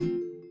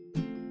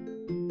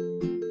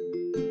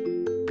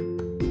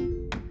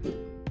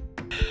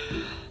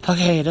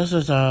Okay, this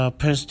is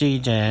Prince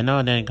DJ. I know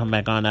I didn't come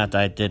back on after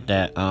I did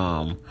that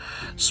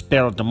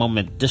spare of the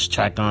moment diss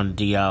track on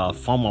the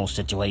FOMO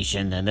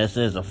situation, and this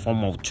is a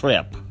FOMO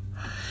trip.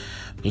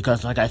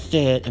 Because like I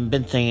said and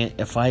been saying,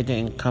 if I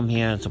didn't come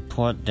here and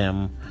support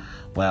them,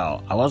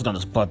 well, I was going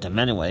to support them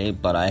anyway,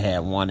 but I had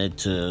wanted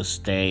to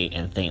stay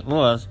in St.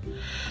 Louis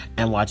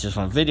and watch this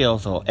from video,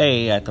 so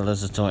A, I could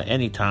listen to it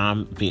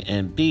anytime,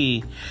 and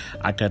B,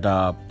 I could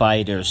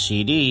buy their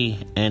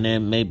CD and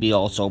then maybe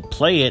also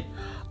play it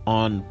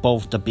on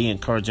both the Be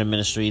Encouraging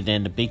Ministries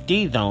and the Big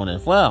D Zone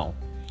as well.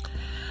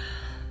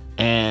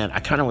 And I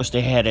kind of wish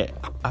they had it.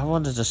 I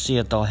wanted to see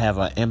if they'll have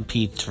an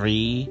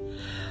MP3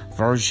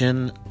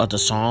 version of the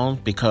song,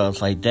 because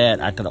like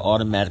that I could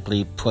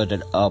automatically put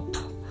it up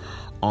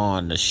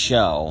on the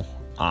show,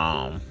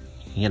 and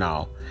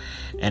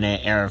then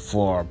air it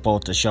for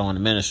both the show and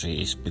the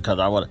ministries,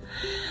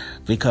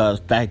 because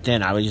back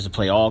then I used to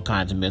play all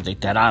kinds of music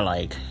that I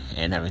like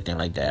and everything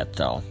like that.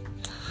 So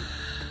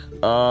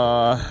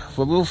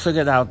we'll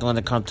figure it out when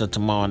it comes to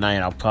tomorrow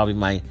night. I'll probably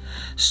might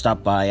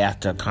stop by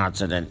after a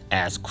concert and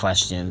ask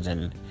questions,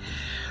 and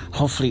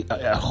hopefully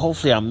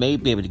I may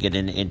be able to get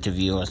an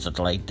interview or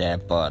something like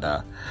that. But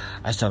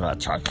I still gotta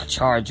charge my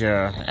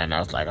charger, and I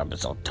was like, I've been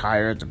so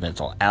tired, I've been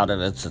so out of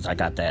it since I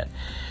got that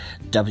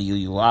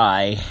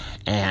WUI,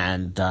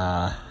 and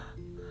I'm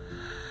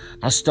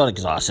still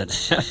exhausted.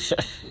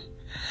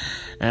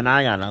 And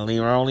I gotta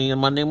leave early on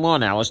Monday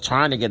morning. I was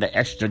trying to get an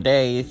extra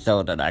day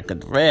so that I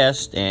could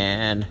rest,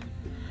 and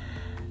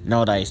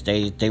no dice.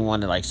 They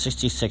wanted like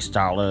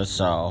 $66,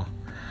 so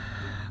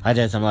I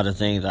did some other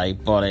things. I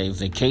bought a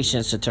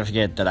vacation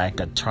certificate that I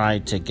could try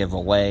to give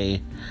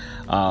away.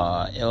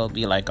 It will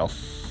be like a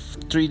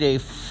 4-day,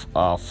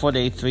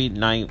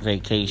 3-night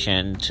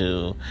vacation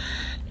to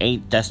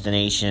 8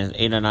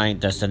 or 9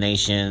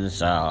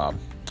 destinations.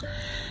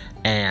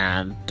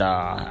 And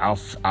I'll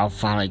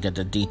finally get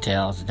the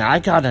details. Now I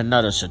got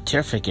another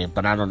certificate,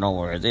 but I don't know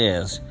where it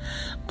is.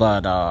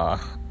 But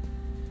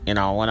when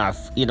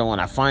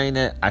I find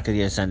it, I could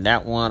either send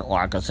that one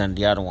or I could send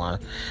the other one,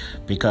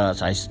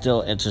 because I'm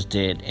still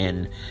interested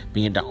in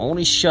being the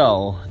only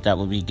show that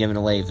will be giving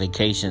away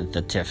vacation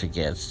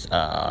certificates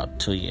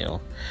to you.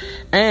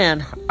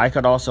 And I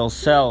could also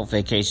sell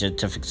vacation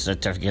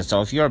certificates. So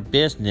if you're a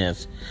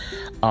business,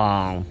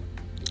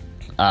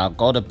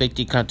 go to Big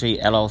D Country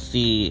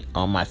LLC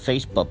on my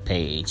Facebook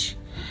page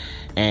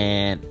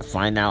and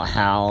find out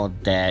how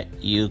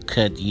that you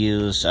could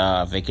use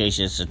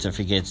vacation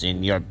certificates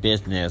in your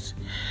business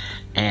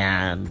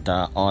and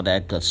all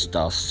that good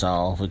stuff.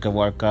 So we can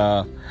work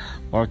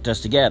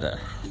this together.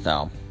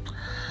 So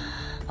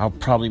I'll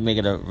probably make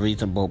it a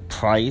reasonable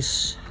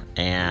price,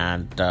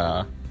 and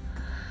let's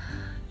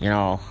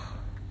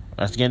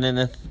get in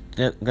this.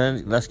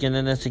 Let's get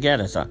in this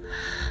together. So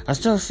I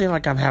still feel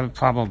like I'm having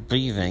problem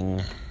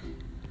breathing,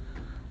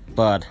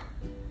 but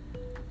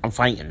I'm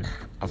fighting.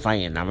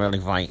 I'm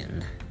really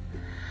fighting.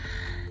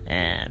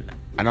 And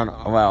I don't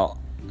know. Well,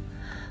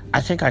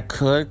 I think I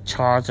could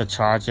charge the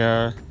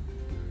charger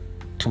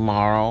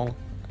tomorrow.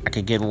 I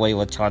could get away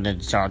with charging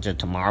the charger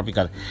tomorrow,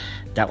 because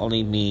that will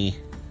leave me,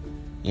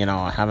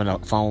 having a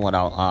phone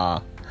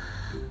without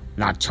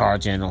not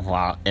charging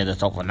while it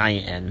is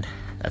overnight, and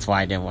that's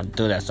why I didn't want to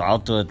do that. So I'll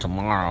do it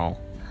tomorrow,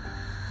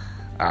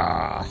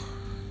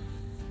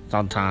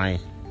 sometime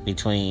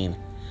between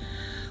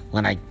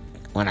when I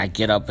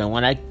get up and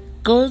when I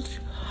go.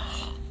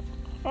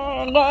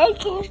 Oh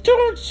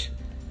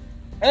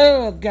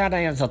God, I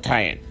am so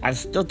tired. I'm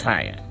still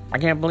tired. I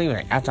can't believe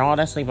it. After all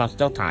that sleep, I'm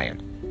still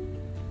tired.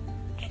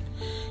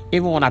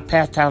 Even when I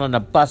passed out on the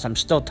bus, I'm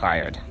still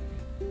tired.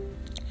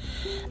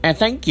 And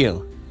thank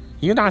you.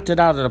 You knocked it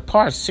out of the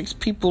park. 6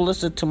 people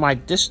listened to my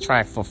diss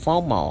track for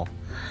FOMO.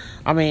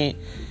 I mean,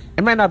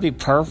 it may not be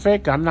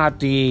perfect. I'm not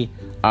the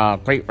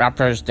great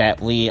rappers that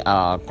we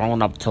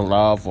grown up to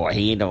love or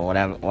hate, or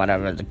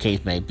whatever the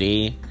case may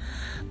be.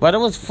 But it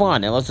was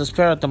fun. It was the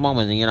spirit of the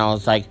moment.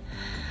 It's like,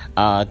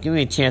 give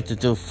me a chance to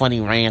do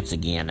funny rants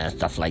again and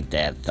stuff like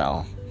that.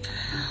 So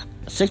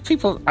 6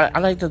 people,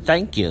 I'd like to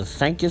thank you.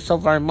 Thank you so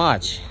very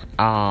much.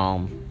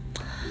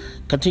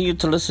 Continue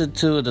to listen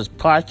to this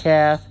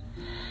podcast,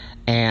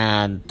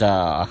 and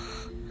I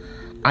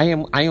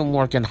am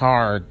working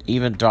hard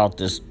even throughout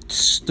this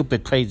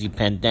stupid, crazy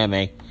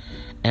pandemic.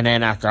 And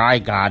then after I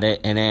got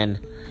it, and then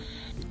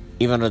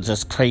even with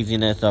this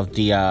craziness of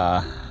the,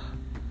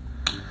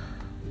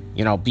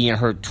 being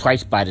hurt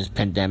twice by this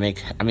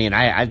pandemic, I mean,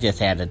 I just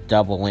had a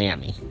double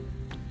whammy.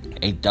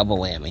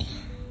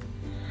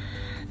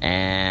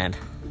 And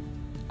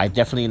I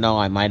definitely know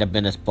I might have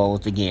been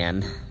exposed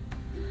again,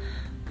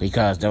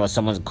 because there was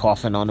someone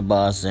coughing on the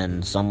bus,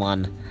 and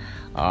someone,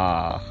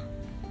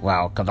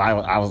 because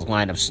I was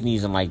lined up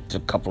sneezing like a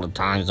couple of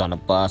times on the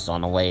bus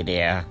on the way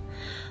there.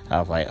 I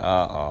was like,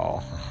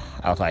 uh-oh.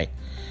 I was like,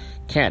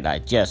 can't I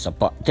just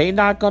support? They're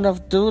not going to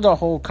do the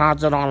whole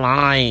concert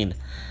online.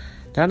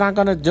 They're not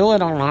going to do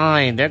it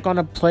online. They're going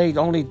to play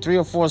only 3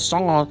 or 4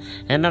 songs,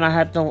 and then I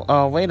have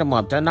to wait a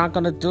month. They're not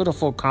going to do the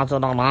full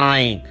concert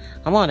online.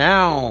 Come on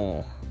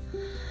now.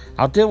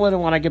 I'll deal with it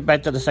when I get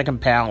back to the second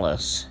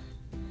palace.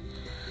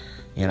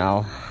 You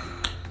know?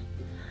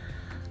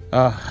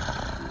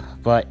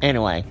 But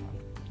anyway.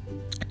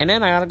 And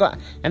then I gotta go.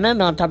 And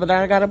then on top of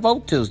that, I gotta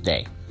vote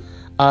Tuesday.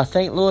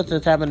 St. Louis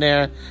is having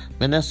their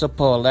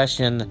municipal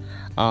election,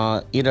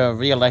 either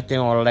re-electing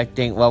or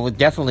electing. Well, we're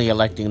definitely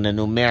electing the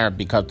new mayor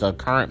because the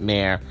current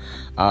mayor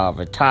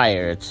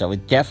retired. So we're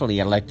definitely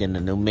electing the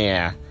new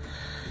mayor.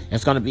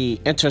 It's going to be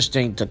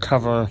interesting to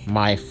cover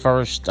my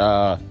first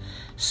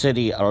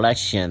city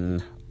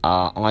election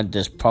on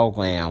this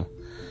program.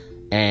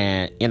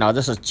 And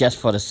this is just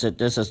for the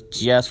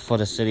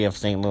city of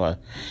St. Louis.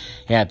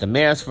 You had the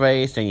mayor's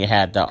race, and you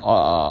had the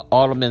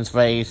alderman's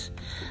race.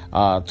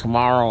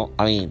 Tomorrow,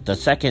 the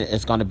second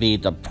is going to be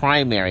the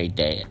primary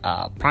day.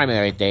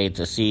 Primary day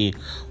to see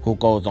who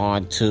goes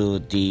on to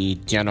the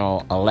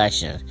general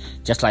election.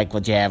 Just like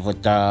what you have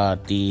with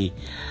the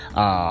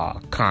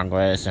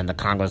Congress, and the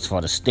Congress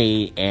for the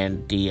state,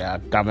 and the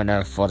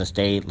governor for the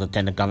state,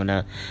 lieutenant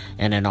governor,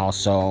 and then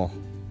also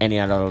any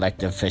other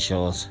elected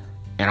officials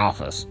in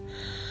office.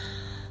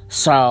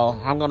 So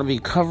I'm going to be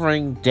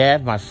covering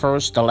that, my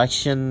first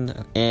election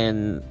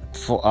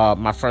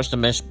my first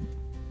admission.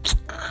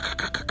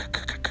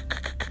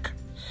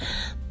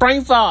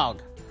 Brain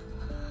fog.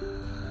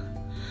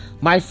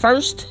 My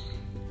first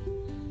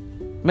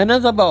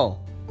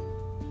municipal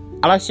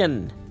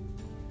election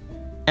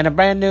in a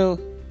brand new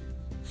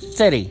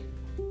city.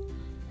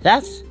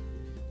 That's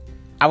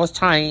I was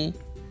trying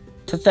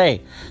to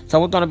say. So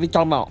we're going to be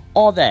talking about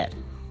all that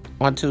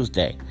on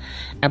Tuesday.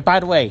 And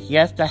by the way,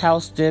 yes, the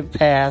House did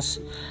pass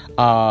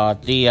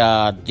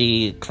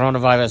the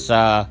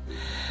coronavirus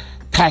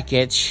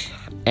package,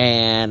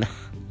 and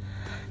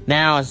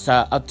now it's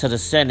up to the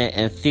Senate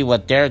and see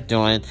what they're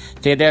doing.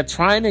 They're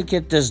trying to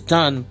get this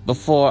done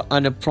before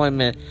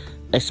unemployment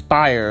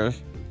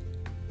expires,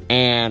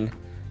 and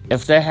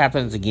if that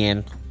happens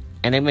again,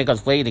 and they make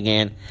us wait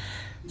again.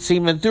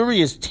 See,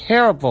 Missouri is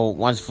terrible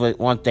once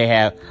they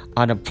have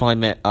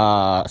unemployment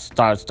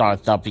starts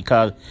up,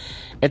 because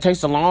it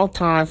takes a long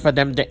time for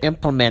them to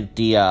implement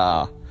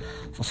the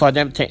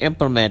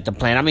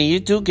plan. You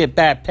do get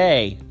bad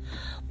pay,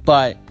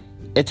 but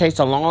it takes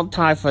a long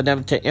time for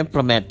them to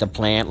implement the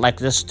plan. Like,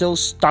 they're still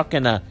stuck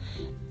in the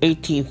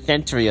 18th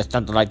century or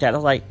something like that. I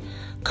was like,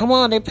 come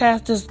on, they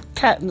passed this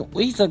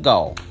weeks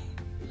ago.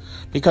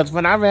 Because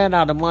when I ran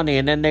out of money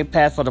and then they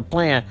passed for the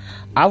plan,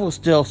 I was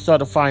still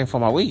certifying for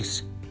my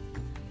weeks,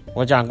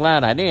 which I'm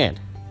glad I did.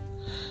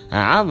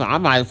 I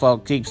might as well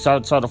keep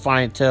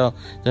certifying until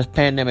this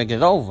pandemic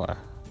is over.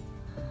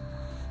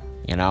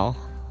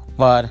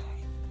 But,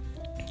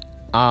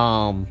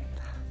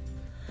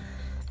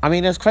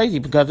 it's crazy,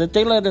 because if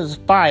they let it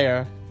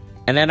expire,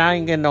 and then I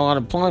ain't getting no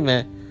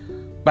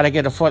unemployment, but I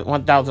get a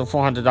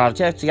 $1,400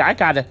 check. See,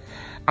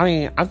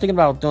 I'm thinking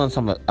about doing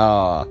some,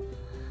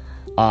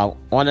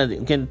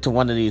 getting to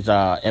one of these,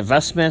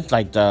 investments,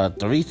 like the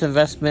Reese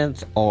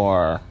investments,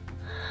 or,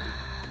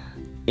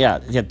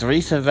 the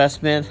Reese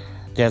investment.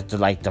 There's the,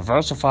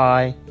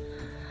 Diversify.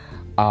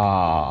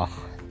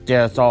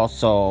 There's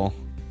also,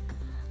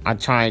 I'm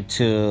trying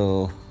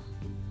to,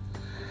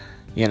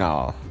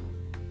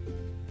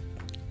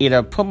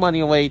 either put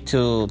money away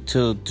to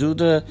do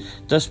the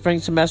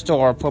spring semester,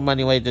 or put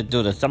money away to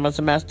do the summer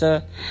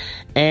semester.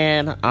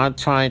 And I'm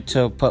trying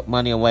to put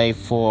money away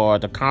for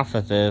the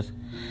conferences,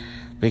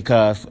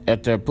 because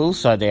if their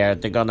booths are there,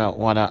 they're going to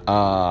want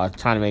to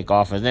try to make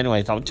offers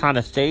anyway. So I'm trying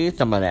to save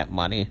some of that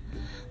money.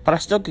 But I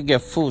still could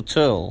get food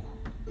too.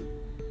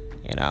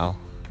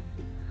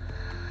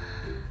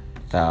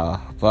 So,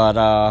 but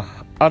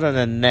other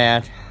than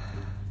that,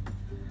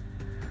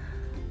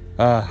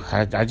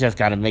 I just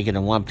gotta make it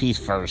in one piece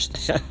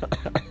first.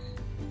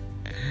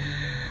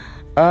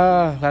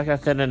 Like I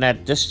said in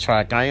that diss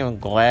track, I am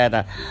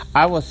glad.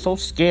 I was so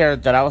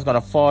scared that I was gonna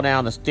fall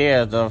down the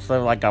stairs, or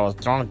feel like I was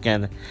drunk,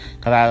 and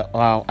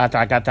after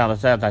I got down the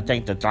stairs, I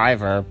thanked the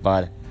driver,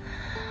 but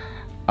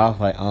I was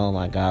like, oh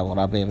my God, will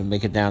I be able to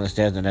make it down the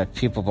stairs? And there are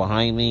people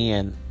behind me,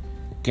 and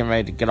getting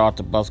ready to get off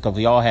the bus, because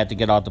we all had to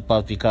get off the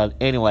bus, because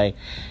anyway,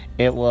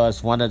 it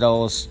was one of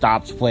those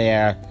stops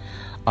where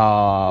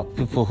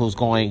people who's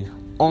going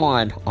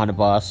on the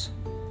bus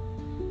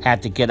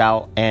had to get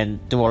out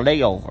and do a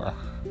layover,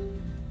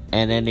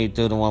 and then they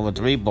do the one with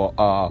the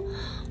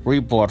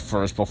reboard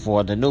first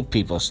before the new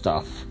people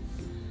stuff.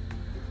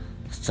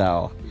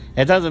 So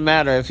it doesn't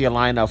matter if you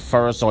line up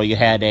first or you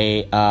had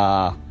a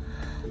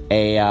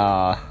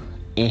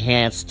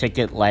enhanced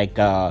ticket, like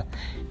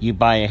you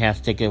buy a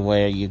enhanced ticket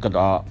where you could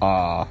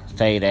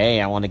say that,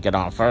 hey, I want to get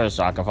on first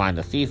so I can find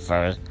the seat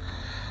first,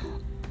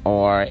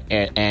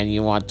 and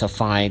you want to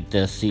find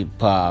the seat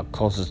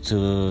closest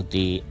to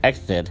the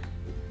exit.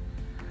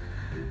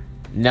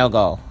 No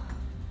go.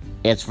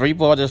 It's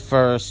reboarded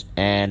first,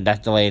 and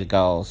that's the way to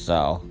go.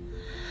 So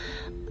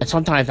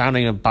sometimes I don't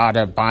even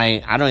bother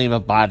buying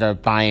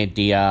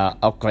the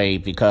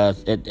upgrade,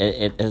 because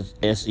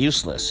it's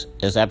useless.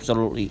 It's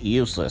absolutely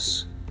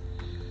useless.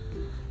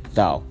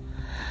 So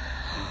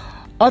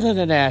other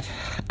than that,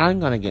 I'm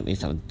gonna get me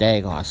some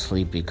daggone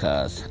sleep,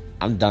 because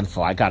I'm done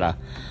for. I got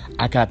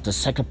the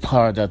second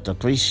part of the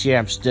grief share.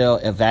 I'm still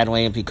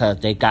evaluating because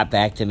they got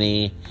back to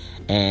me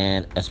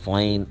and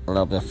explained a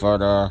little bit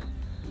further,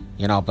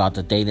 about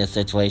the dating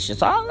situation.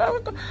 So I'm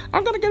going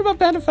to give them a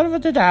benefit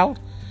of the doubt.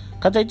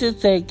 Because they did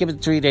say give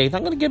it 3 days.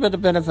 I'm going to give it the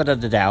benefit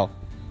of the doubt.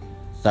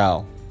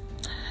 So,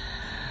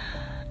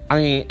 I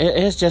mean,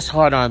 it's just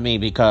hard on me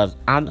because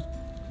I'm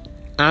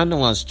the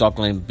one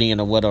struggling being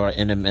a widower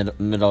in the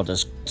middle of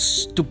this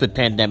stupid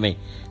pandemic.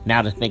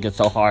 Now that's making it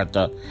so hard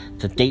to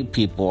date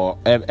people.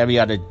 Every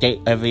other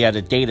date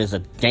is a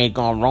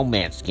dang-on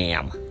romance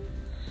scam.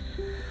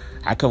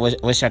 I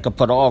wish I could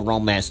put all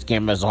romance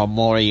scammers on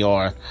Maury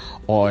or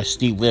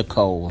Steve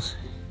Wilkos.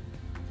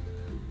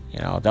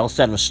 They'll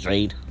set them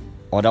straight,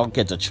 or they'll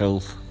get the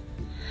truth.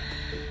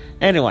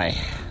 Anyway,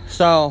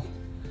 so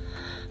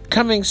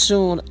coming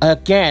soon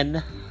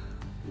again,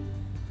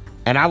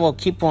 and I will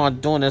keep on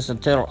doing this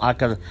until I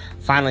can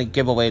finally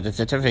give away the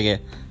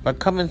certificate. But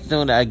coming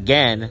soon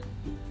again,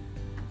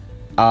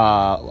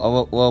 I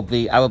will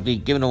be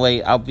giving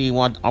away. I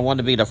want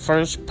to be the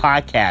first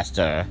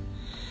podcaster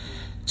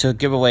to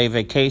give away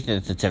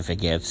vacation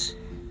certificates,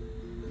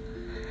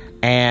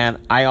 and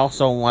I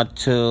also want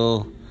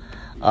to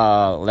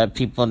let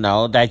people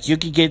know that you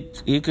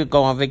could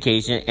go on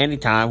vacation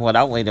anytime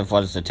without waiting for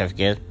the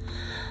certificate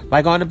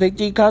by going to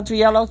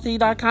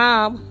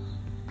BigDCountryLLC.com.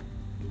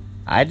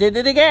 I did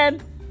it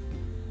again.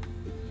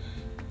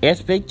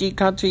 It's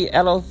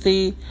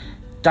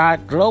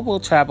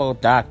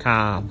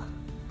BigDCountryLLC.globaltravel.com.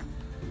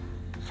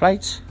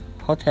 Flights,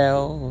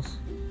 hotels,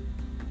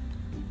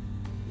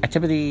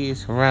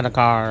 activities, rental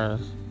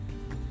cars,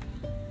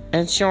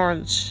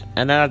 insurance,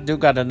 and I do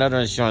got another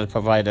insurance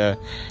provider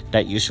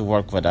that you should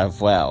work with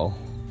as well.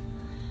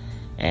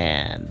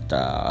 And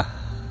oh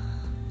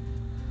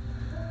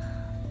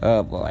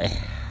boy,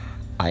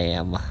 I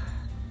am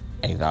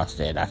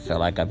exhausted. I feel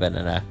like I've been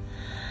in a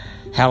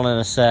Hell in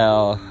a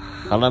Cell,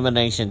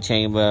 Elimination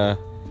Chamber,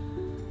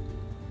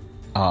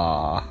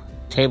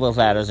 tables,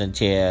 ladders, and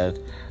chairs,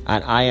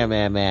 an Iron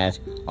Man match,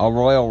 a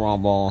Royal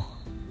Rumble.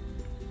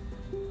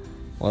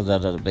 What's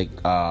that other big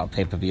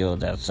pay-per-view?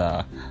 That's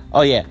a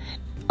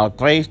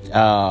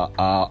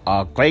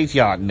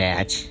graveyard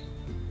match.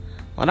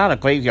 Well, not a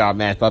graveyard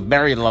match, but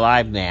buried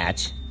alive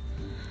match.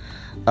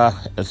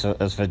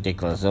 It's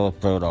ridiculous. It was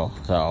brutal.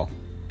 So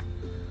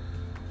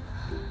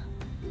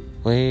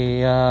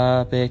we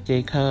are Big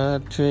D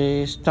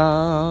Country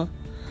Strong.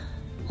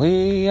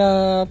 We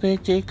are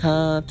Big D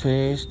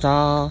Country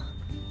Strong.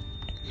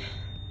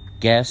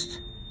 Guests,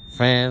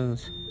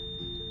 friends,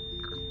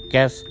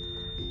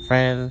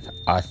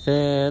 are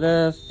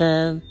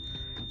citizens.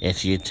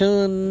 If you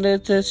tune in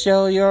to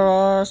show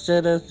you're a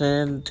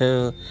citizen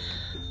too.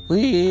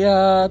 We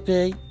are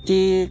Big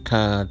D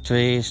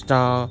Country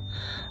Strong.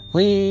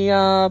 We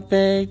are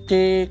Big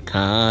D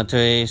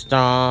Country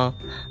Strong.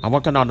 I'm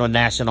working on the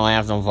national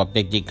anthem for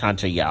Big D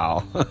Country,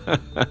 y'all.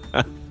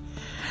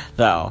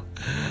 So,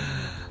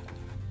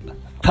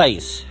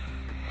 peace.